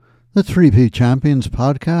The 3P Champions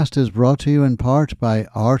podcast is brought to you in part by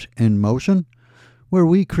Art in Motion, where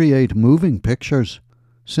we create moving pictures.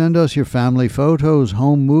 Send us your family photos,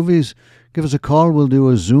 home movies. Give us a call. We'll do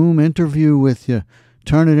a Zoom interview with you.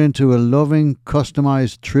 Turn it into a loving,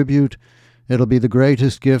 customized tribute. It'll be the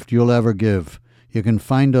greatest gift you'll ever give. You can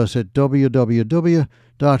find us at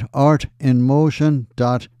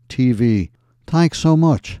www.artinmotion.tv. Thanks so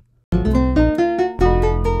much.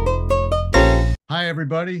 Hi,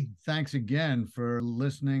 everybody. Thanks again for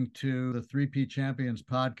listening to the 3P Champions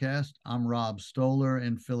podcast. I'm Rob Stoller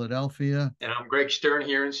in Philadelphia. And I'm Greg Stern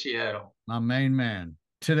here in Seattle. My main man.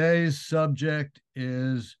 Today's subject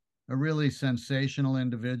is a really sensational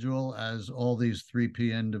individual, as all these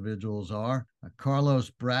 3P individuals are. Carlos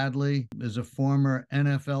Bradley is a former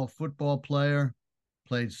NFL football player,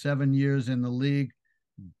 played 7 years in the league,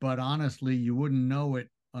 but honestly, you wouldn't know it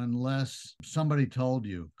unless somebody told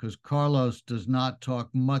you, because Carlos does not talk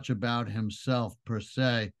much about himself per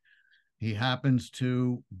se. He happens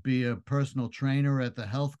to be a personal trainer at the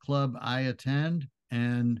health club I attend.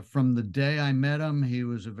 And from the day I met him, he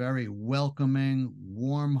was a very welcoming,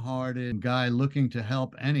 warm-hearted guy looking to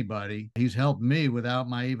help anybody. He's helped me without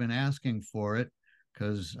my even asking for it,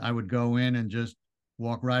 because I would go in and just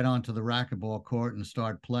walk right onto the racquetball court and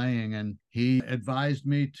start playing. And he advised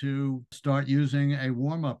me to start using a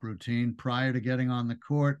warm-up routine prior to getting on the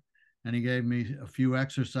court. And he gave me a few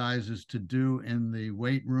exercises to do in the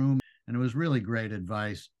weight room. And it was really great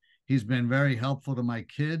advice. He's been very helpful to my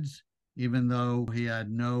kids, even though he had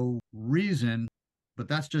no reason, but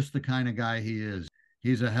that's just the kind of guy he is.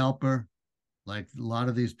 He's a helper. Like a lot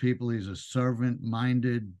of these people, he's a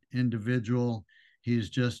servant-minded individual. He's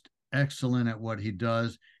just excellent at what he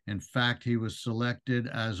does. In fact, he was selected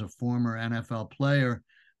as a former NFL player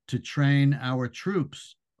to train our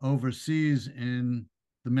troops overseas in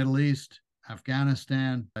the Middle East,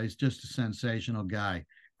 Afghanistan. He's just a sensational guy.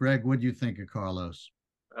 Greg, what do you think of Carlos?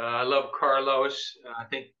 I love Carlos. I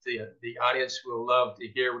think the audience will love to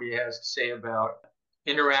hear what he has to say about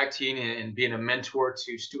interacting and being a mentor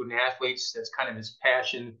to student athletes. That's kind of his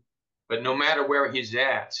passion. But no matter where he's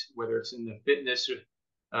at, whether it's in the fitness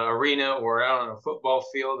arena or out on a football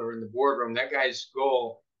field or in the boardroom, that guy's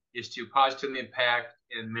goal is to positively impact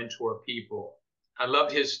and mentor people. I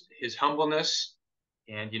loved his humbleness,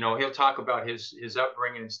 and he'll talk about his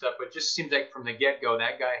upbringing and stuff, but it just seems like from the get-go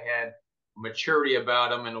that guy had maturity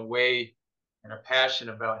about him and a way and a passion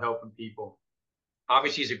about helping people.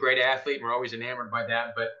 Obviously, he's a great athlete, and we're always enamored by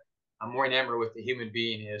that, but I'm more enamored with the human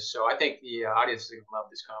being he is. So I think the audience is going to love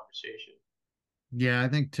this conversation. Yeah, I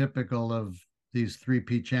think typical of these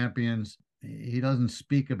 3P champions, he doesn't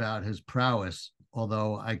speak about his prowess,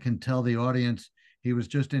 although I can tell the audience he was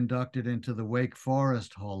just inducted into the Wake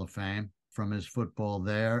Forest Hall of Fame from his football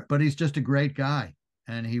there. But he's just a great guy,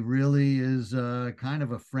 and he really is kind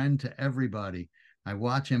of a friend to everybody. I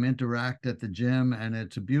watch him interact at the gym, and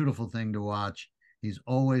it's a beautiful thing to watch. He's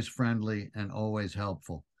always friendly and always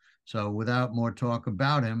helpful. So without more talk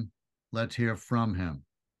about him, let's hear from him.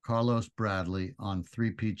 Carlos Bradley on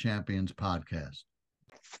 3P Champions podcast.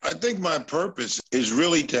 I think my purpose is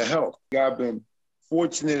really to help. I've been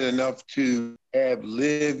fortunate enough to have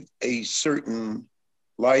lived a certain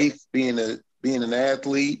life, being an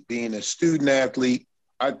athlete, being a student athlete.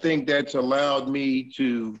 I think that's allowed me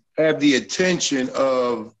to have the attention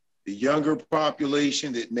of the younger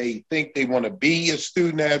population that may think they want to be a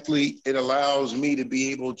student athlete. It allows me to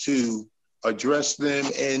be able to address them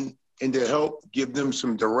and to help give them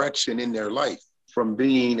some direction in their life, from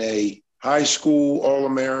being a high school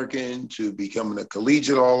All-American to becoming a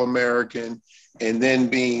collegiate All-American, and then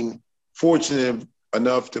being fortunate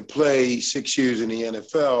enough to play 6 years in the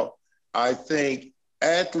NFL. I think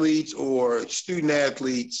athletes or student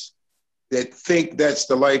athletes that think that's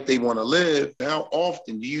the life they want to live, how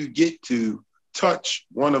often do you get to touch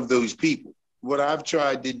one of those people? What I've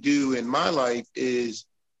tried to do in my life is,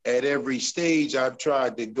 at every stage, I've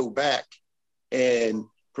tried to go back and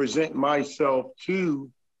present myself to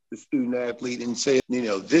the student athlete and say,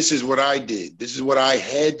 this is what I did. This is what I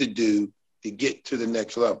had to do to get to the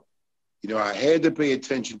next level. I had to pay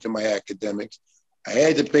attention to my academics. I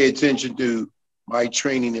had to pay attention to my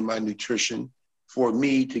training and my nutrition for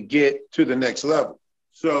me to get to the next level.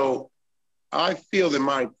 So I feel that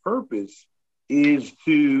my purpose is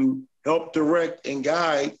to help direct and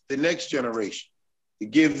guide the next generation, to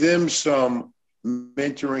give them some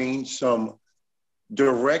mentoring, some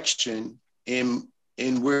direction in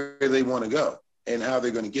where they want to go and how they're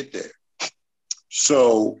going to get there.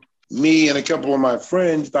 So me and a couple of my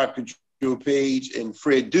friends, Dr. Joe Page and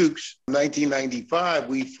Fred Dukes, in 1995,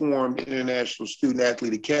 we formed International Student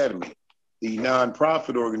Athlete Academy. the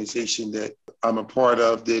nonprofit organization that I'm a part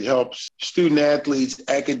of that helps student athletes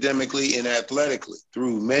academically and athletically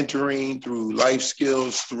through mentoring, through life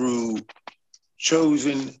skills, through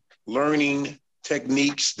chosen learning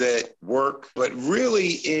techniques that work, but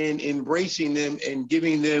really in embracing them and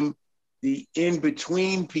giving them the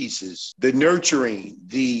in-between pieces, the nurturing,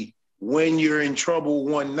 the when you're in trouble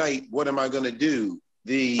one night, what am I going to do?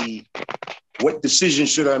 The what decision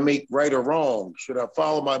should I make, right or wrong? Should I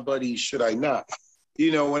follow my buddies? Should I not?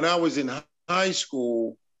 You know, when I was in high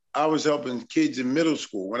school, I was helping kids in middle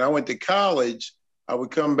school. When I went to college, I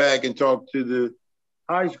would come back and talk to the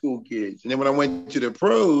high school kids. And then when I went to the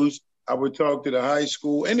pros, I would talk to the high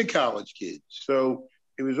school and the college kids. So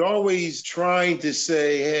it was always trying to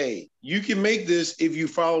say, hey, you can make this if you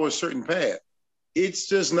follow a certain path. It's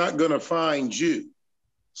just not going to find you.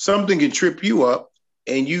 Something can trip you up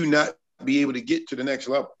and you not be able to get to the next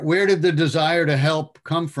level. Where did the desire to help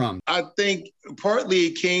come from? I think partly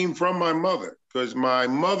it came from my mother, because my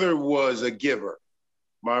mother was a giver.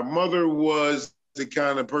 My mother was the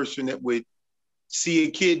kind of person that would see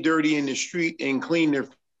a kid dirty in the street and clean their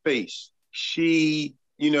face. She,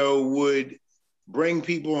 would bring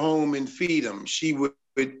people home and feed them. She would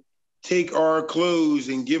take our clothes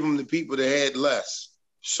and give them to people that had less.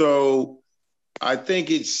 So I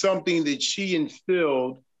think it's something that she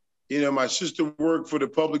instilled. My sister worked for the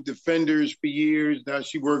public defenders for years. Now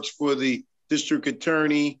she works for the district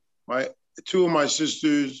attorney. Two of my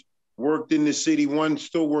sisters worked in the city. One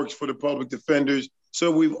still works for the public defenders. So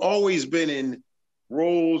we've always been in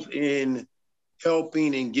roles in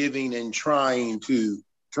helping and giving and trying to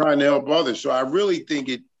help others. So I really think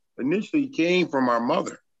it initially came from our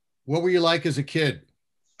mother. What were you like as a kid?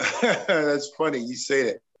 That's funny you say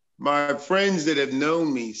that. My friends that have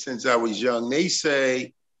known me since I was young, they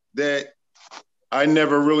say that I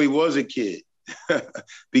never really was a kid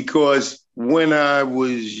because when I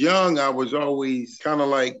was young, I was always kind of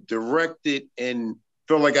like directed and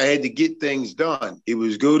felt like I had to get things done. It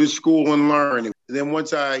was go to school and learn. And then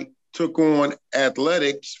once I took on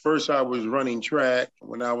athletics, first I was running track.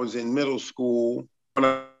 When I was in middle school, when I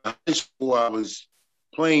was in high school, I was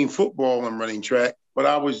playing football and running track. But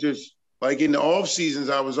I was just like in the off seasons,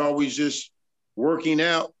 I was always just working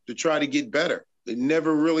out to try to get better. It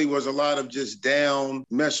never really was a lot of just down,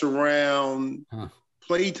 mess around,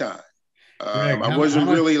 playtime. I wasn't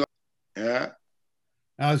really like, yeah.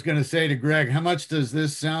 I was going to say to Greg, how much does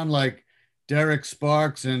this sound like Derek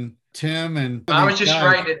Sparks and Tim? And I was just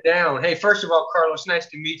writing it down. Hey, first of all, Carlos, nice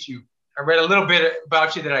to meet you. I read a little bit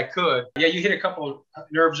about you that I could. Yeah, you hit a couple of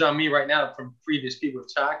nerves on me right now from previous people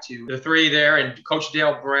I've talked to. The three there, and Coach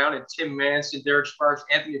Dale Brown and Tim Manson, Derek Sparks,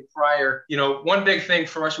 Anthony Pryor. One big thing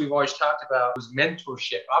for us we've always talked about was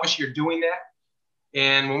mentorship. Obviously, you're doing that.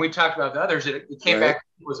 And when we talked about the others, it came back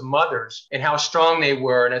was mothers and how strong they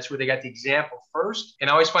were. And that's where they got the example first. And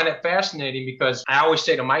I always find that fascinating because I always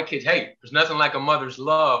say to my kids, hey, there's nothing like a mother's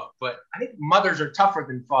love. But I think mothers are tougher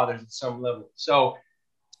than fathers at some level. So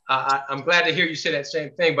I'm glad to hear you say that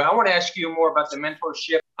same thing. But I want to ask you more about the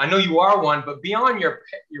mentorship. I know you are one, but beyond your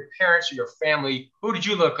parents or your family, who did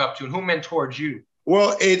you look up to and who mentored you?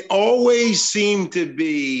 Well, it always seemed to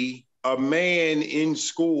be a man in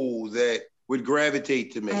school that would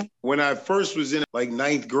gravitate to me. When I first was in like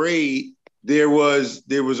ninth grade, there was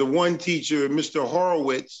a one teacher, Mr.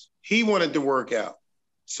 Horowitz. He wanted to work out.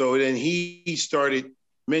 So then he started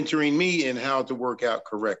mentoring me in how to work out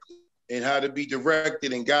correctly and how to be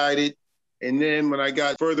directed and guided. And then when I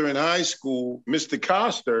got further in high school, Mr.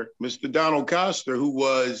 Donald Coster,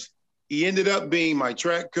 he ended up being my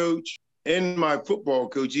track coach and my football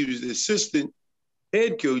coach. He was the assistant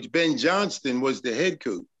head coach. Ben Johnston was the head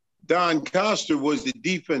coach. Don Coster was the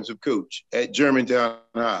defensive coach at Germantown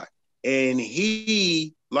High. And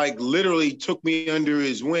he literally took me under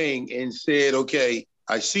his wing and said, okay,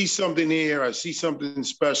 I see something here. I see something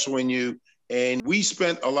special in you. And we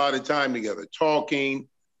spent a lot of time together talking,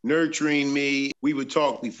 nurturing me. We would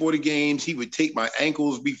talk before the games. He would take my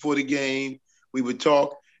ankles before the game. We would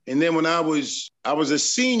talk. And then when I was a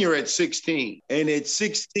senior at 16, and at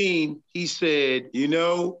 16, he said,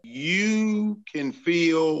 you can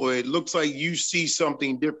feel, or it looks like you see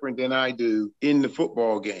something different than I do in the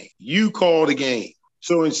football game. You call the game.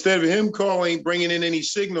 So instead of him bringing in any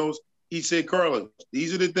signals, he said, Carlos,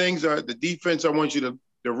 these are the things, the defense I want you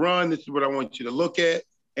to run. This is what I want you to look at.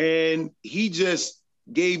 And he just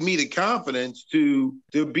gave me the confidence to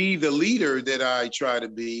be the leader that I try to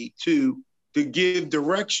be, to give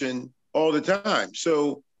direction all the time.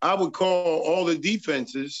 So I would call all the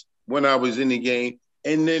defenses when I was in the game.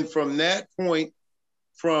 And then from that point,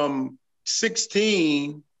 from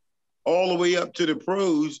 16 all the way up to the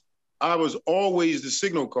pros, I was always the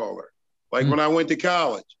signal caller. Like when I went to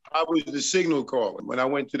college, I was the signal caller. When I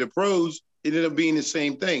went to the pros, it ended up being the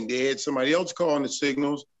same thing. They had somebody else calling the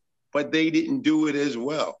signals, but they didn't do it as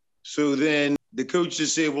well. So then the coach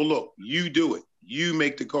just said, well, look, you do it. You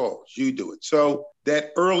make the calls. You do it. So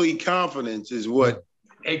that early confidence is what.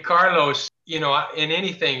 Hey, Carlos, in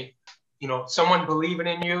anything, someone believing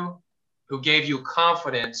in you who gave you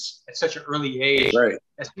confidence at such an early age. Right.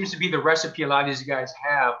 That seems to be the recipe a lot of these guys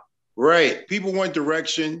have. Right. People want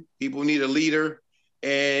direction. People need a leader.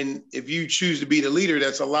 And if you choose to be the leader,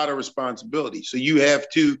 that's a lot of responsibility. So you have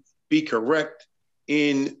to be correct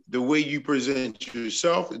in the way you present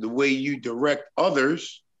yourself, the way you direct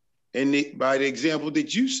others, and by the example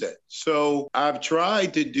that you set. So I've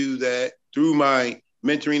tried to do that through my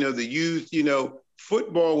mentoring of the youth.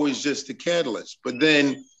 Football was just the catalyst, but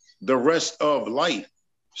then the rest of life.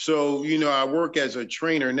 So, I work as a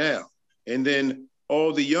trainer now, and then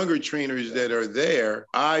all the younger trainers that are there,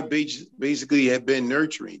 I basically have been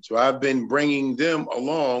nurturing. So I've been bringing them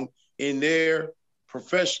along in their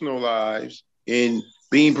professional lives, in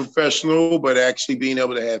being professional, but actually being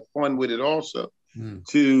able to have fun with it also,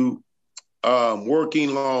 to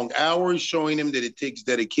working long hours, showing them that it takes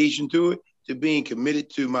dedication to it, to being committed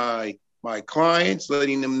to my clients,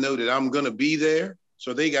 letting them know that I'm going to be there.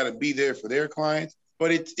 So they got to be there for their clients,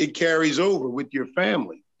 but it carries over with your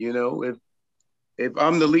family. If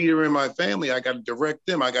I'm the leader in my family, I got to direct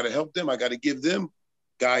them. I got to help them. I got to give them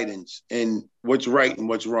guidance and what's right and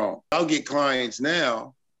what's wrong. I'll get clients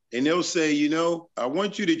now and they'll say, I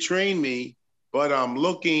want you to train me, but I'm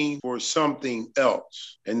looking for something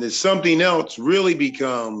else. And the something else really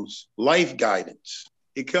becomes life guidance.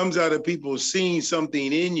 It comes out of people seeing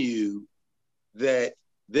something in you that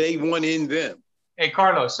they want in them. Hey,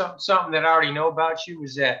 Carlos, something that I already know about you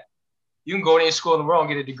is that you can go to any school in the world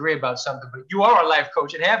and get a degree about something, but you are a life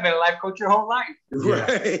coach and have been a life coach your whole life.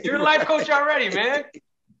 Right. You're a life coach already, man.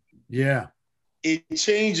 Yeah. It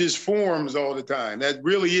changes forms all the time. That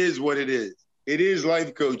really is what it is. It is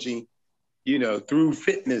life coaching, through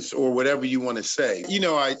fitness or whatever you want to say.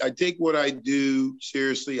 I take what I do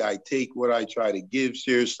seriously. I take what I try to give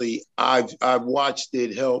seriously. I've watched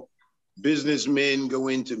it help businessmen go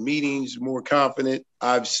into meetings more confident.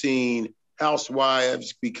 I've seen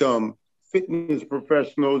housewives become fitness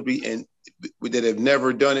professionals that have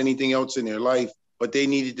never done anything else in their life, but they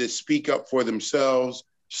needed to speak up for themselves.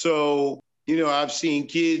 So, I've seen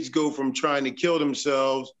kids go from trying to kill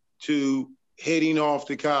themselves to heading off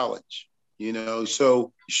to college,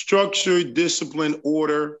 so structure, discipline,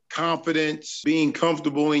 order, confidence, being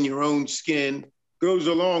comfortable in your own skin goes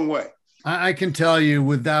a long way. I can tell you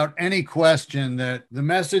without any question that the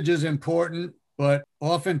message is important, but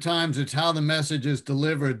oftentimes it's how the message is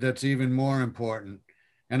delivered that's even more important.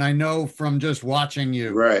 And I know from just watching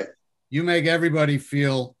you, right, you make everybody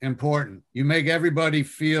feel important. You make everybody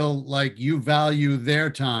feel like you value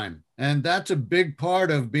their time. And that's a big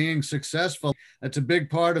part of being successful. That's a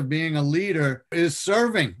big part of being a leader, is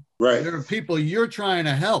serving. Right. There are people you're trying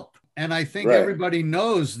to help. And I think everybody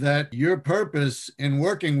knows that your purpose in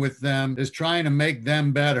working with them is trying to make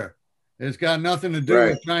them better. It's got nothing to do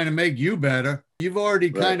with trying to make you better. You've already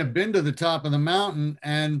kind of been to the top of the mountain,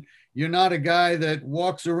 and you're not a guy that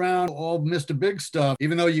walks around all Mr. Big Stuff,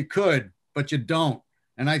 even though you could, but you don't.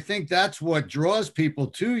 And I think that's what draws people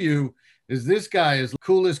to you, is this guy is the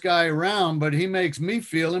coolest guy around, but he makes me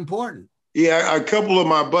feel important. Yeah, a couple of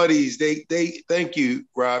my buddies, they thank you,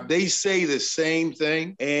 Rob. They say the same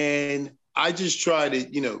thing. And I just try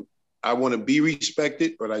to, I want to be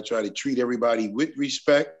respected, but I try to treat everybody with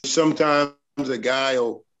respect. Sometimes a guy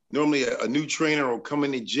normally a new trainer will come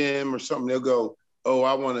in the gym or something. They'll go,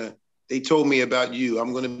 oh, they told me about you.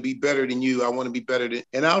 I'm going to be better than you. I want to be better than,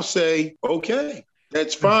 and I'll say, okay,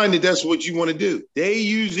 that's fine. That's what you want to do. They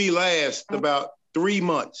usually last about 3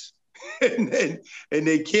 months. And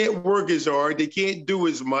they can't work as hard. They can't do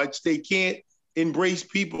as much. They can't embrace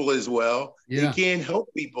people as well. Yeah. They can't help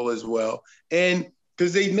people as well. And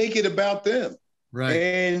because they make it about them. Right.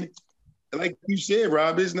 And like you said,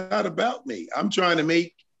 Rob, it's not about me. I'm trying to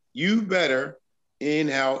make you better in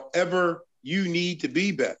however you need to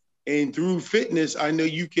be better. And through fitness, I know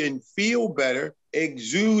you can feel better,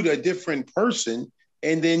 exude a different person,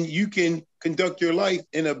 and then you can conduct your life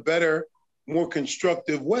in a better, more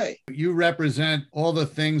constructive way. You represent all the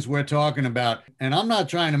things we're talking about. And I'm not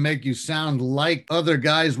trying to make you sound like other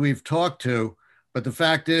guys we've talked to, but the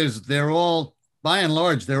fact is they're all, by and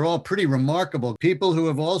large, they're all pretty remarkable people who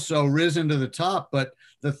have also risen to the top. But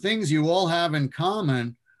the things you all have in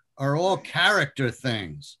common are all character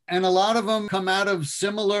things. And a lot of them come out of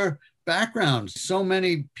similar backgrounds. So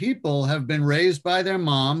many people have been raised by their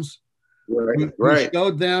moms Right, who right.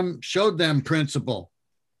 showed them principle.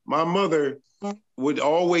 My mother would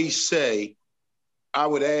always say, I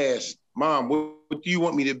would ask, Mom, what do you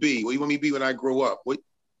want me to be? What do you want me to be when I grow up?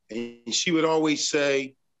 And she would always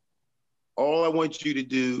say, all I want you to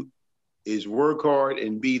do is work hard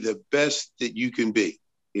and be the best that you can be.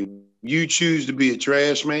 If you choose to be a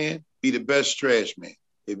trash man, be the best trash man.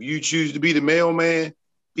 If you choose to be the mailman,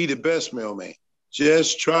 be the best mailman.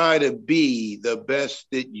 Just try to be the best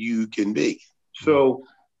that you can be. So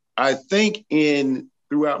I think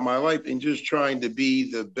throughout my life and just trying to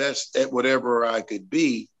be the best at whatever I could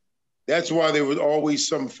be, that's why there was always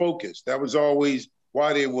some focus. That was always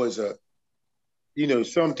why there was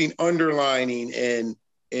something underlining and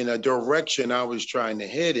in a direction I was trying to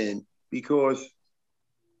head in, because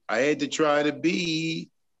I had to try to be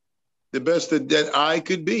the best that I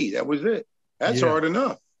could be. That was it. That's hard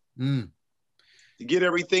enough. To get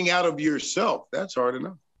everything out of yourself, that's hard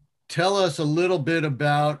enough. Tell us a little bit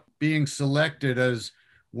about being selected as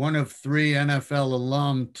one of 3 NFL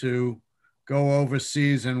alum to go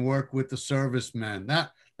overseas and work with the servicemen.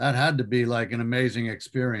 That had to be like an amazing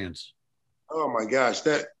experience. Oh my gosh,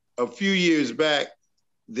 that a few years back,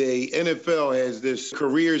 the NFL has this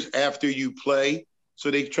careers after you play.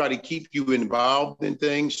 So they try to keep you involved in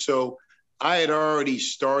things. So I had already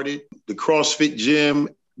started the CrossFit gym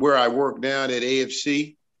where I work now at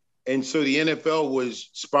AFC. And so the NFL was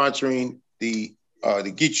sponsoring to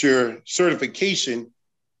get your certification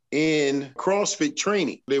in CrossFit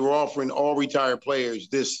training. They were offering all retired players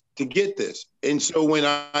this to get this. And so when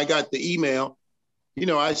I got the email,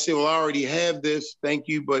 I said, well, I already have this. Thank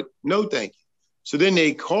you, but no thank you. So then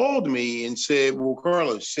they called me and said, well,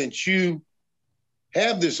 Carlos, since you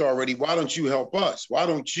have this already, why don't you help us? Why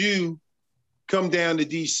don't you come down to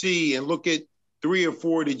DC and look at 3 or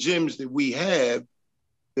 4 of the gyms that we have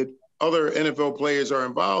that other NFL players are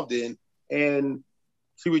involved in and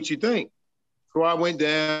see what you think? So I went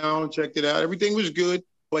down, checked it out. Everything was good.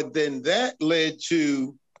 But then that led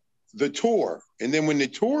to the tour. And then when the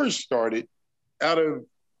tour started, out of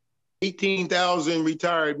 18,000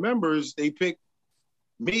 retired members, they picked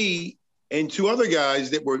me and 2 other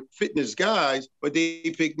guys that were fitness guys, but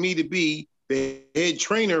they picked me to be the head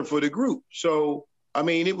trainer for the group. So, I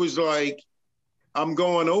mean, it was like I'm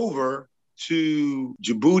going over to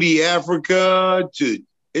Djibouti, Africa, to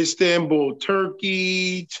Istanbul,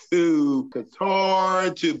 Turkey, to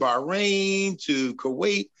Qatar, to Bahrain, to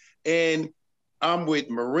Kuwait, and I'm with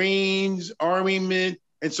Marines, Army men.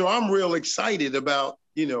 And so I'm real excited about,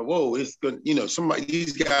 it's going to,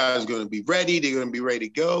 these guys are going to be ready. They're going to be ready to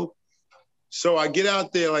go. So I get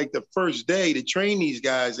out there like the first day to train these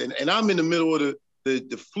guys. And I'm in the middle of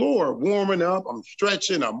the floor warming up. I'm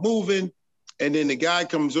stretching, I'm moving. And then the guy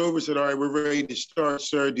comes over and said, all right, we're ready to start,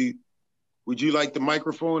 sir. Would you like the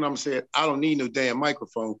microphone? I'm saying, I don't need no damn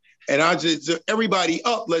microphone. And I just, everybody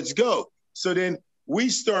up, let's go. So then we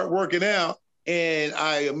start working out and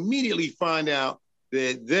I immediately find out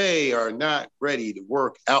that they are not ready to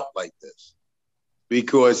work out like this.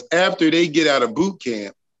 Because after they get out of boot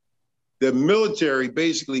camp, the military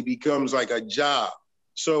basically becomes like a job.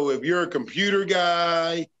 So if you're a computer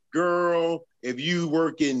guy, girl, if you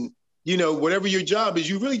work in, whatever your job is,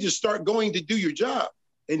 you really just start going to do your job.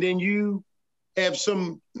 And then you have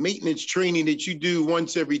some maintenance training that you do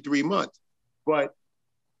once every 3 months. But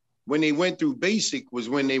when they went through basic was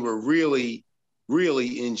when they were really,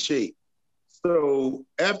 really in shape. So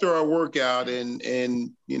after our workout and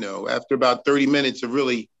after about 30 minutes of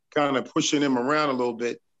really kind of pushing them around a little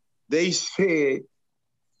bit, they said,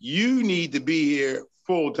 you need to be here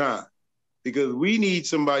full time because we need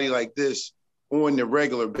somebody like this on the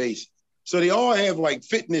regular basis. So they all have like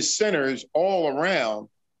fitness centers all around,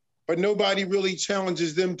 but nobody really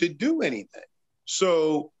challenges them to do anything.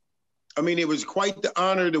 So, I mean, it was quite the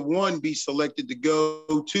honor to, 1, be selected to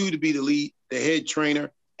go, 2, to be the head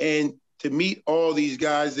trainer, and to meet all these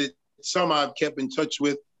guys that some I've kept in touch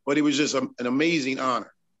with, but it was just an amazing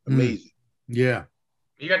honor. Amazing. Yeah.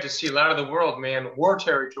 You got to see a lot of the world, man. War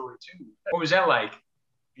territory, too. What was that like?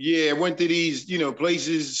 Yeah, I went to these,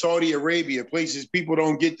 places, Saudi Arabia, places people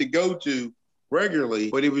don't get to go to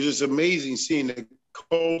regularly, but it was just amazing seeing the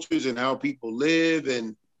cultures and how people live,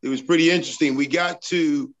 and it was pretty interesting. We got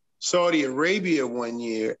to Saudi Arabia one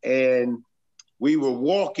year, and we were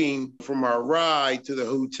walking from our ride to the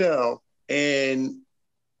hotel, and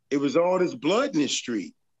it was all this blood in the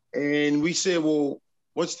street. And we said, well,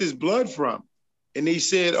 what's this blood from? And they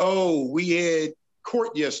said, oh, we had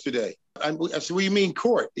court yesterday. I said, what do you mean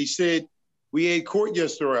court? They said, we had court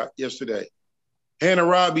yesterday.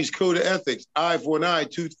 Hammurabi's Code of Ethics, eye for an eye,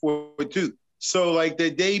 tooth for a tooth. So like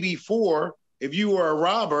the day before, if you were a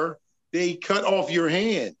robber they cut off your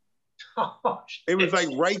hand. Oh, It was like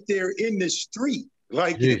right there in the street.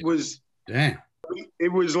 Like Jeez.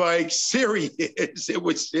 it was like serious. It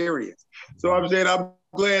was serious. So I'm saying I'm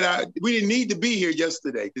glad we didn't need to be here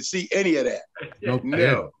yesterday to see any of that.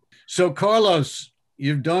 No. So Carlos,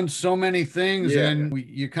 you've done so many things, and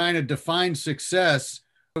you kind of define success.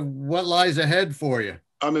 What lies ahead for you?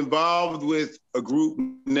 I'm involved with a group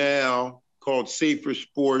now called Safer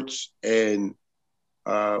Sports, and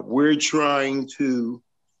we're trying to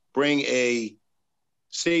bring a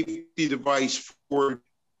safety device for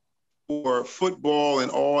football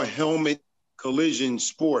and all helmet collision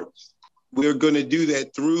sports. We're going to do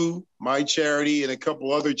that through my charity and a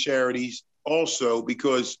couple other charities also,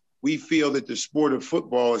 because we feel that the sport of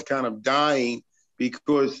football is kind of dying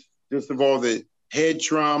because just of all the head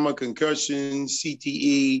trauma, concussions,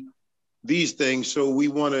 CTE, these things. So we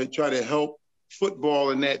want to try to help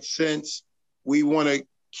football in that sense. We want to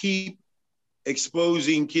keep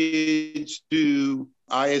exposing kids to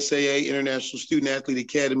ISAA, International Student Athlete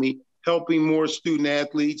Academy, helping more student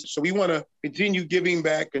athletes. So we want to continue giving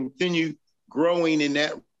back, continue growing in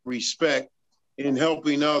that respect and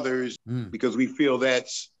helping others because we feel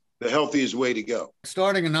that's the healthiest way to go.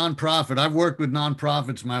 Starting a nonprofit, I've worked with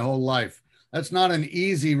nonprofits my whole life. That's not an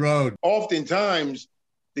easy road. Oftentimes,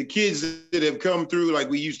 the kids that have come through, like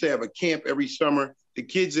we used to have a camp every summer, the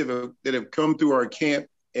kids that have come through our camp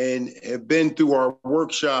and have been through our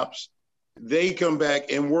workshops, they come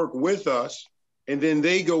back and work with us, and then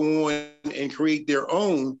they go on and create their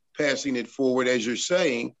own, passing it forward, as you're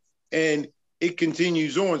saying, and it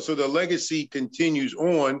continues on. So the legacy continues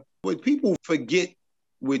on. What people forget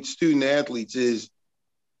with student athletes is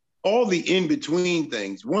all the in-between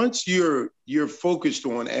things. Once you're focused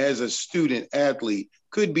on as a student athlete,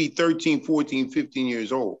 could be 13, 14, 15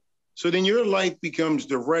 years old. So then your life becomes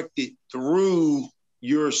directed through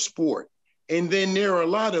your sport. And then there are a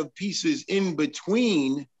lot of pieces in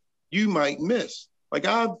between you might miss. Like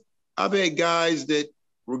I've had guys that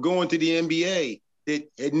were going to the NBA that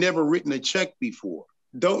had never written a check before,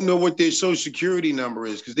 don't know what their social security number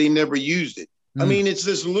is because they never used it. I mean, it's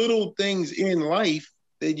just little things in life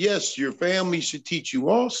that, yes, your family should teach you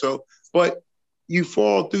also, but you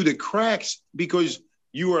fall through the cracks because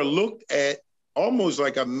you are looked at almost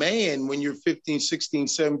like a man when you're 15, 16,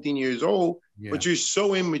 17 years old, but you're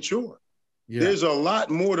so immature. There's a lot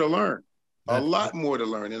more to learn, and a lot more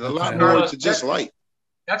to just life.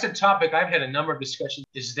 That's a topic I've had a number of discussions,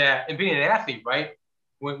 is that, and being an athlete, right?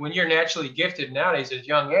 When you're naturally gifted nowadays at a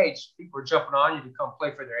young age, people are jumping on you to come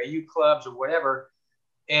play for their AU clubs or whatever.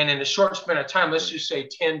 And in a short span of time, let's just say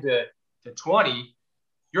 10 to 20,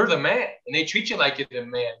 you're the man, and they treat you like you're the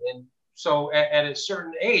man. And so at a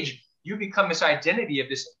certain age, you become this identity of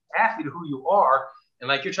this athlete of who you are. And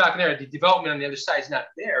like you're talking there, the development on the other side is not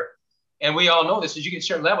there. And we all know this. As you get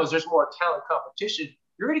certain levels, there's more talent competition.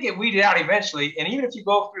 You're going to get weeded out eventually. And even if you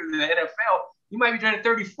go through the NFL, you might be done at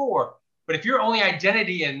 34. But if your only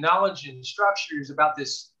identity and knowledge and structure is about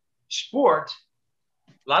this sport,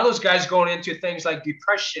 a lot of those guys going into things like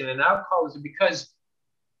depression and alcoholism because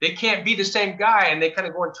they can't be the same guy, and they kind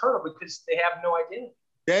of go internal because they have no identity.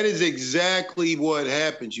 That is exactly what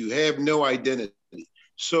happens. You have no identity.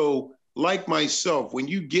 So like myself, when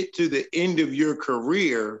you get to the end of your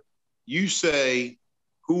career, you say,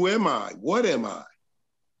 who am I? What am I?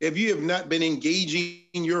 If you have not been engaging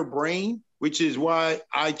your brain, which is why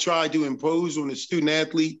I try to impose on a student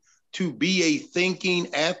athlete to be a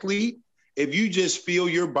thinking athlete, if you just feel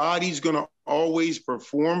your body's going to always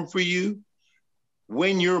perform for you,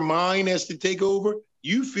 when your mind has to take over,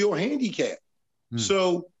 you feel handicapped.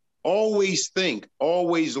 So always think,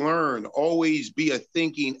 always learn, always be a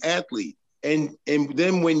thinking athlete. And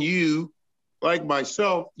then when you, like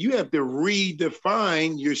myself, you have to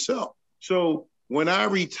redefine yourself. So when I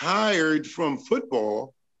retired from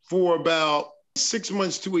football for about 6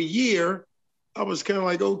 months to a year, I was kind of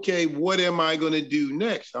like, okay, what am I going to do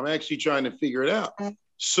next? I'm actually trying to figure it out.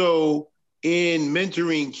 So in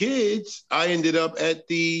mentoring kids, I ended up at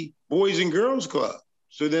the Boys and Girls Club.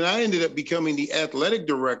 So then I ended up becoming the athletic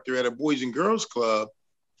director at a Boys and Girls Club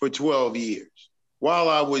for 12 years while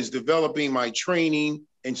I was developing my training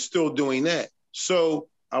and still doing that. So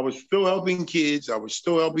I was still helping kids. I was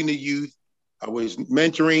still helping the youth. I was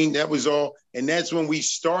mentoring. That was all. And that's when we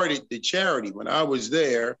started the charity, when I was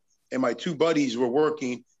there and my two buddies were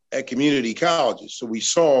working at community colleges. So we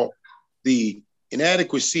saw the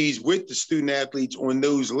inadequacies with the student athletes on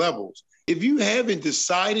those levels. If you haven't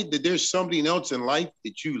decided that there's something else in life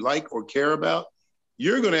that you like or care about,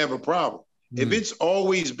 you're going to have a problem. If it's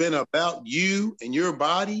always been about you and your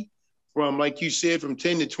body from, like you said, from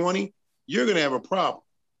 10 to 20, you're going to have a problem.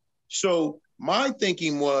 So my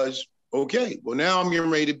thinking was, okay, well, now I'm getting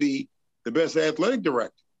ready to be the best athletic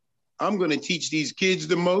director. I'm going to teach these kids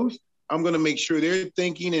the most. I'm going to make sure they're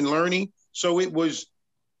thinking and learning. So it was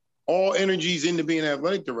all energies into being an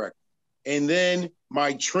athletic director. And then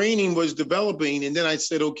my training was developing. And then I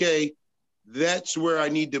said, okay, that's where I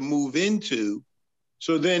need to move into.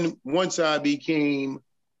 So then once I became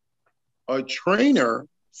a trainer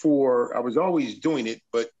I was always doing it,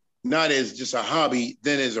 but not as just a hobby,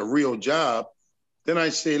 then as a real job. Then I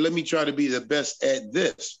said, let me try to be the best at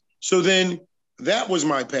this. So then that was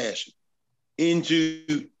my passion,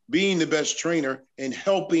 into being the best trainer and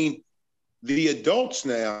helping the adults.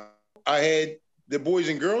 Now I had the Boys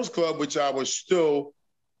and Girls Club, which I was still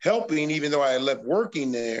helping, even though I had left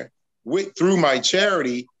working there, through my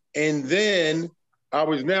charity. And then I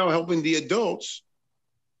was now helping the adults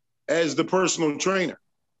as the personal trainer.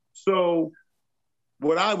 So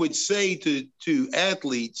what I would say to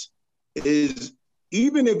athletes is,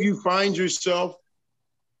 even if you find yourself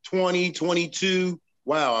 20, 22,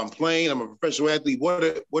 wow, I'm playing, I'm a professional athlete,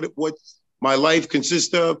 what my life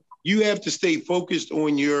consists of, you have to stay focused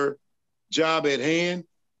on your job at hand,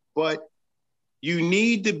 but you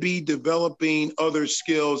need to be developing other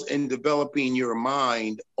skills and developing your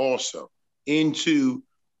mind also into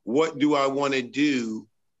what do I want to do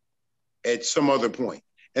at some other point.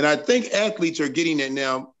 And I think athletes are getting it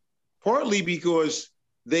now, partly because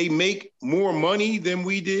they make more money than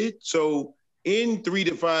we did. So in 3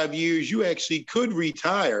 to 5 years, you actually could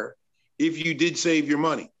retire if you did save your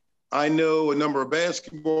money. I know a number of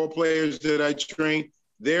basketball players that I train,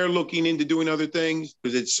 they're looking into doing other things,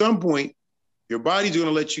 because at some point, your body's going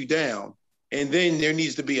to let you down. And then there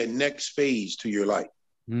needs to be a next phase to your life.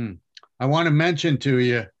 I want to mention to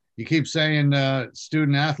you, you keep saying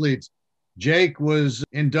student athletes. Jake was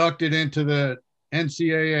inducted into the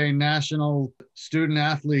NCAA National Student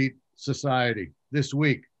Athlete Society this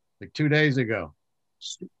week, like 2 days ago.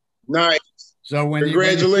 Nice. So when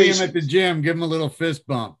you see him at the gym, give him a little fist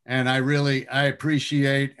bump. And I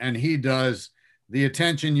appreciate, and he does, the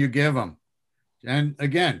attention you give him. And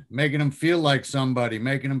again, making him feel like somebody,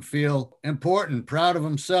 making him feel important, proud of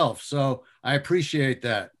himself. So I appreciate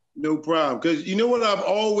that. No problem. Because you know what I've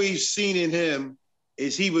always seen in him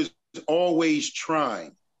is he was always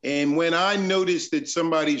trying. And when I notice that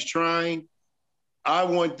somebody's trying, I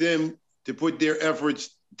want them to put their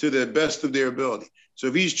efforts to the best of their ability. So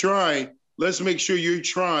if he's trying, let's make sure you're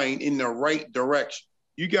trying in the right direction.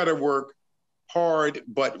 You got to work hard,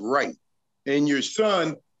 but right. And your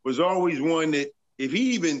son was always one that if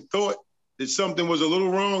he even thought that something was a little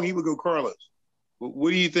wrong, he would go, Carlos, what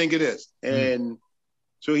do you think it is? And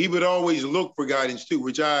so he would always look for guidance too,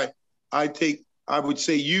 which I would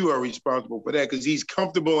say you are responsible for that, because he's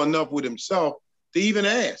comfortable enough with himself to even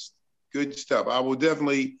ask. Good stuff. I will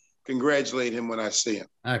definitely congratulate him when I see him.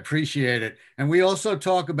 I appreciate it. And we also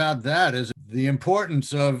talk about that as the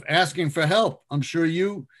importance of asking for help. I'm sure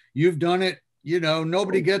you've done it. You know,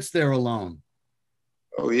 nobody gets there alone.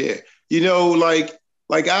 Oh, yeah. You know, like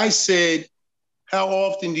I said, how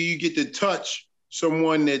often do you get to touch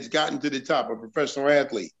someone that's gotten to the top, a professional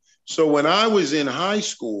athlete? So when I was in high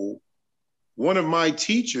school, one of my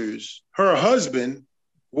teachers, her husband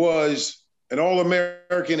was an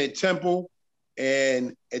All-American at Temple,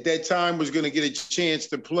 and at that time was going to get a chance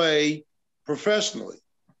to play professionally.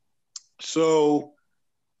 So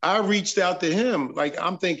I reached out to him. Like,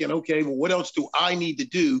 I'm thinking, okay, well, what else do I need to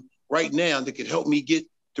do right now that could help me get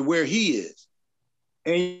to where he is?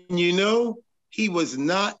 And, you know, he was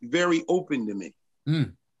not very open to me.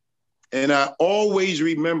 And I always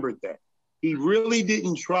remembered that. He really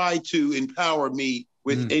didn't try to empower me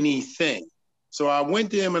with anything. So I went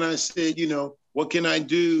to him and I said, you know, what can I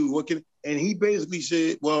do? And he basically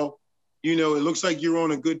said, well, you know, it looks like you're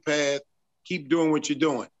on a good path. Keep doing what you're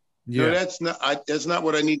doing. Yeah. No, that's not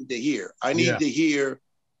what I needed to hear. I needed to hear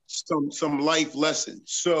some life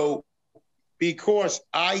lessons. So because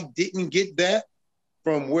I didn't get that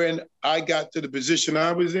from when I got to the position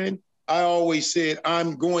I was in, I always said,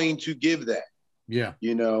 I'm going to give that. Yeah.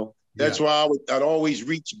 You know, that's why I'd always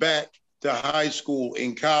reach back to high school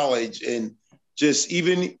and college, and just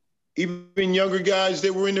even younger guys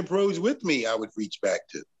that were in the pros with me, I would reach back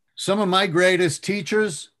to. Some of my greatest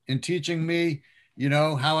teachers in teaching me, you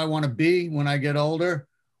know, how I want to be when I get older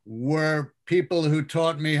were people who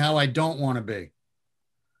taught me how I don't want to be.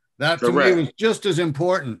 That to me was just as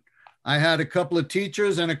important. I had a couple of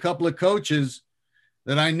teachers and a couple of coaches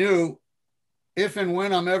that I knew if and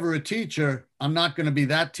when I'm ever a teacher, I'm not going to be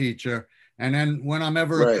that teacher. And then when I'm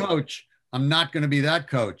ever a coach, I'm not going to be that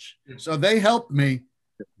coach. So they helped me,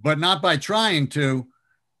 but not by trying to,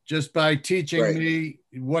 just by teaching me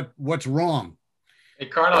what's wrong. Hey,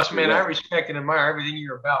 Carlos, man, I respect and admire everything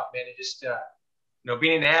you're about, man. It just,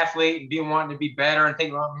 being an athlete and being wanting to be better and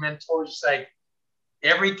thinking about mentors, it's like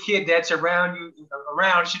every kid that's around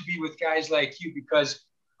should be with guys like you, because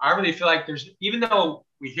I really feel like even though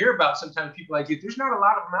we hear about sometimes people like you, there's not a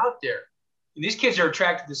lot of them out there. And these kids are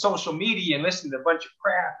attracted to social media and listening to a bunch of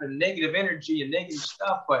crap and negative energy and negative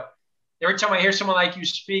stuff. But every time I hear someone like you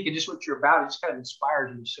speak and just what you're about, it just kind of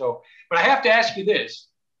inspires me. So, but I have to ask you this.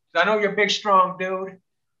 I know you're a big, strong dude.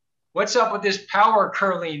 What's up with this power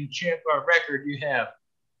curling record you have?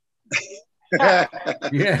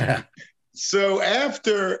 Yeah. So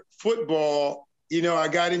after football, I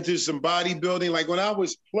got into some bodybuilding. Like when I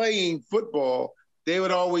was playing football, they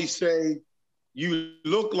would always say, "You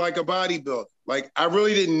look like a bodybuilder." Like I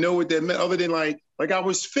really didn't know what that meant, other than like I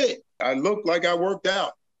was fit. I looked like I worked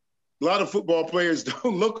out. A lot of football players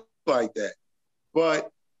don't look like that. But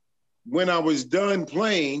when I was done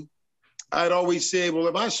playing, I'd always say, well,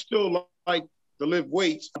 if I still like to lift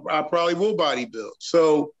weights, I probably will bodybuild.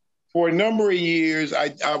 So for a number of years,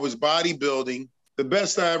 I was bodybuilding. The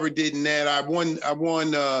best I ever did in that, I won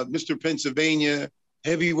Mr. Pennsylvania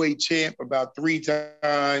heavyweight champ about 3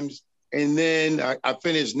 times. And then I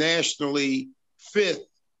finished nationally 5th,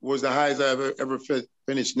 was the highest I ever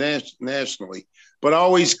finished nationally. But I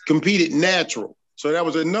always competed natural. So that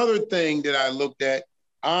was another thing that I looked at.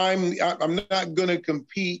 I'm not going to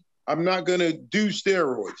compete. I'm not going to do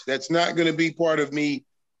steroids. That's not going to be part of me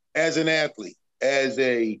as an athlete, as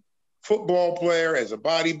a football player, as a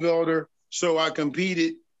bodybuilder. So I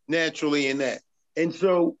competed naturally in that. And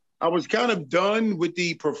so I was kind of done with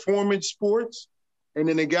the performance sports. And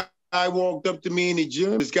then a guy walked up to me in the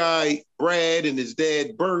gym. This guy, Brad, and his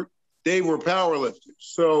dad, Bert, they were powerlifters.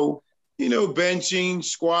 So, benching,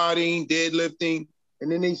 squatting, deadlifting.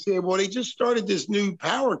 And then they said, well, they just started this new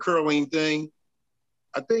power curling thing.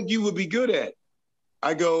 I think you would be good at it.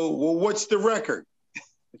 I go, well, what's the record?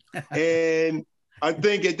 And I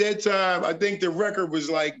think at that time, the record was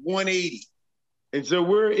like 180. And so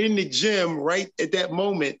we're in the gym right at that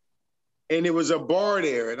moment, and there was a bar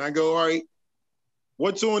there. And I go, all right,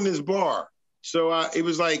 what's on this bar? So it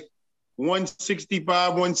was like 165,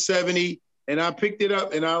 170. And I picked it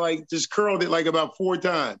up and I just curled it like about 4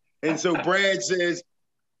 times. And so Brad says,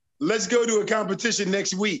 let's go to a competition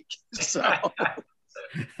next week. So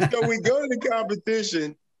we go to the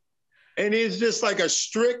competition, and it's just like a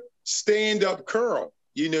strict stand-up curl.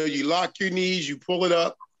 You lock your knees, you pull it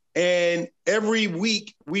up, and every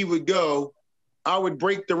week we would go, I would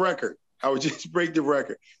break the record. I would just break the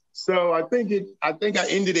record. So I think I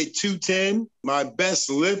ended at 210. My best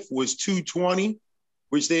lift was 220,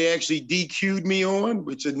 which they actually DQ'd me on,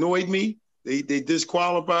 which annoyed me. They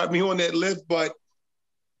disqualified me on that lift, but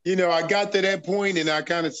I got to that point and I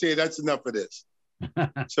kind of said, that's enough of this.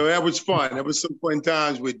 So that was fun. That was some fun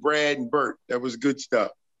times with Brad and Bert. That was good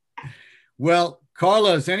stuff. Well,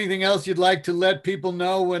 Carlos, anything else you'd like to let people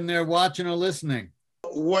know when they're watching or listening?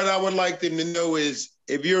 What I would like them to know is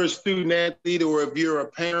if you're a student athlete or if you're a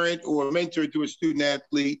parent or a mentor to a student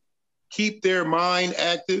athlete, keep their mind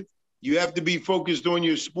active. You have to be focused on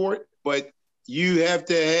your sport, but you have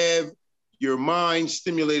to have your mind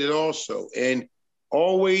stimulated also. And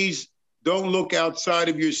always don't look outside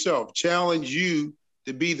of yourself. Challenge you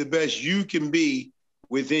to be the best you can be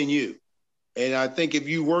within you. And I think if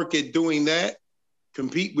you work at doing that,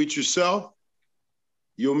 compete with yourself,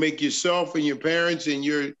 you'll make yourself and your parents and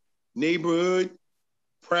your neighborhood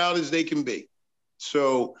proud as they can be.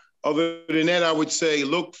 So other than that, I would say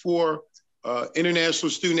look for International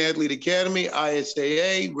Student Athlete Academy,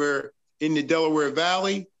 ISAA. We're in the Delaware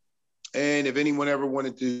Valley. And if anyone ever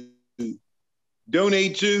wanted to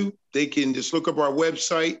donate to, they can just look up our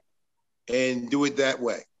website and do it that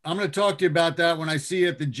way. I'm going to talk to you about that when I see you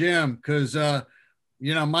at the gym, because,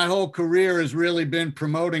 my whole career has really been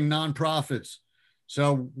promoting nonprofits.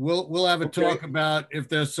 So we'll have a talk about if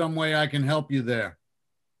there's some way I can help you there.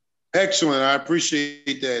 Excellent. I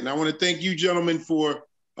appreciate that. And I want to thank you, gentlemen, for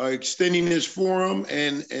extending this forum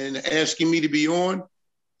and asking me to be on.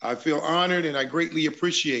 I feel honored and I greatly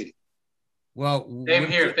appreciate it. Well, same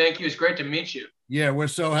here. Thank you. It's great to meet you. Yeah, we're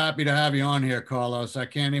so happy to have you on here, Carlos. I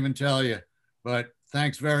can't even tell you, but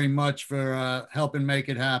thanks very much for helping make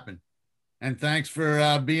it happen. And thanks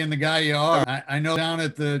for being the guy you are. I know down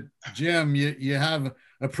at the gym, you have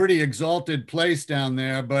a pretty exalted place down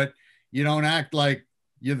there, but you don't act like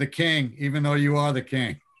you're the king, even though you are the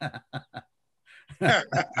king.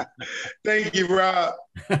 Thank you, Rob.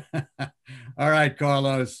 All right,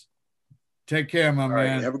 Carlos. Take care, my man.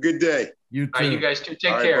 Right, have a good day. You too. All right, you guys too.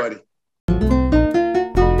 Take care. Buddy.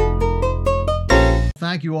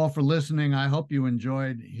 thank you all for listening. I hope you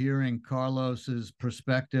enjoyed hearing Carlos's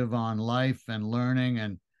perspective on life and learning.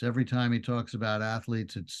 And every time he talks about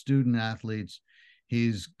athletes, it's student athletes.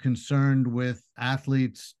 He's concerned with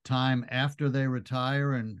athletes' time after they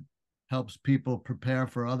retire and helps people prepare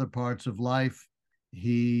for other parts of life.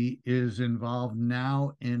 He is involved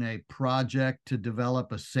now in a project to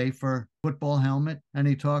develop a safer football helmet. And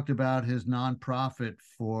he talked about his nonprofit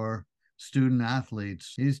for student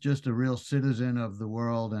athletes. He's just a real citizen of the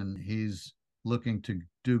world, and he's looking to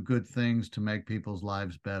do good things to make people's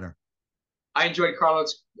lives better. I enjoyed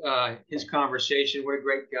Carlos, his conversation. What a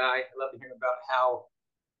great guy. I love to hear about how,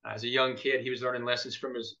 as a young kid, he was learning lessons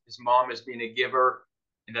from his mom as being a giver,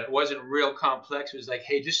 and that it wasn't real complex. It was like,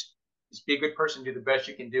 hey, just be a good person, do the best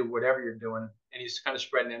you can do, whatever you're doing. And he's kind of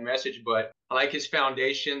spreading that message. But I like his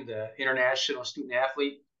foundation, the International Student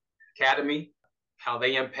Athlete Academy, how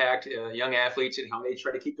they impact young athletes and how they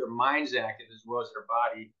try to keep their minds active as well as their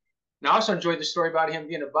body. And I also enjoyed the story about him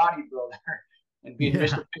being a bodybuilder and being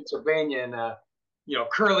Mr. Pennsylvania and,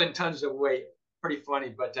 curling tons of weight. Pretty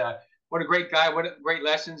funny. But what a great guy. What great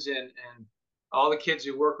lessons. And all the kids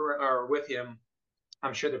who work are with him,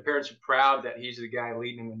 I'm sure the parents are proud that he's the guy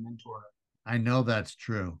leading them and mentoring. I know that's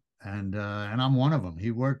true. And I'm one of them.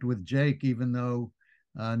 He worked with Jake, even though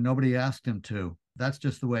nobody asked him to. That's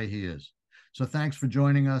just the way he is. So thanks for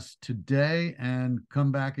joining us today, and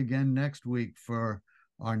come back again next week for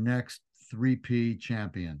our next 3P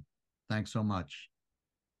champion. Thanks so much.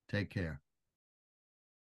 Take care.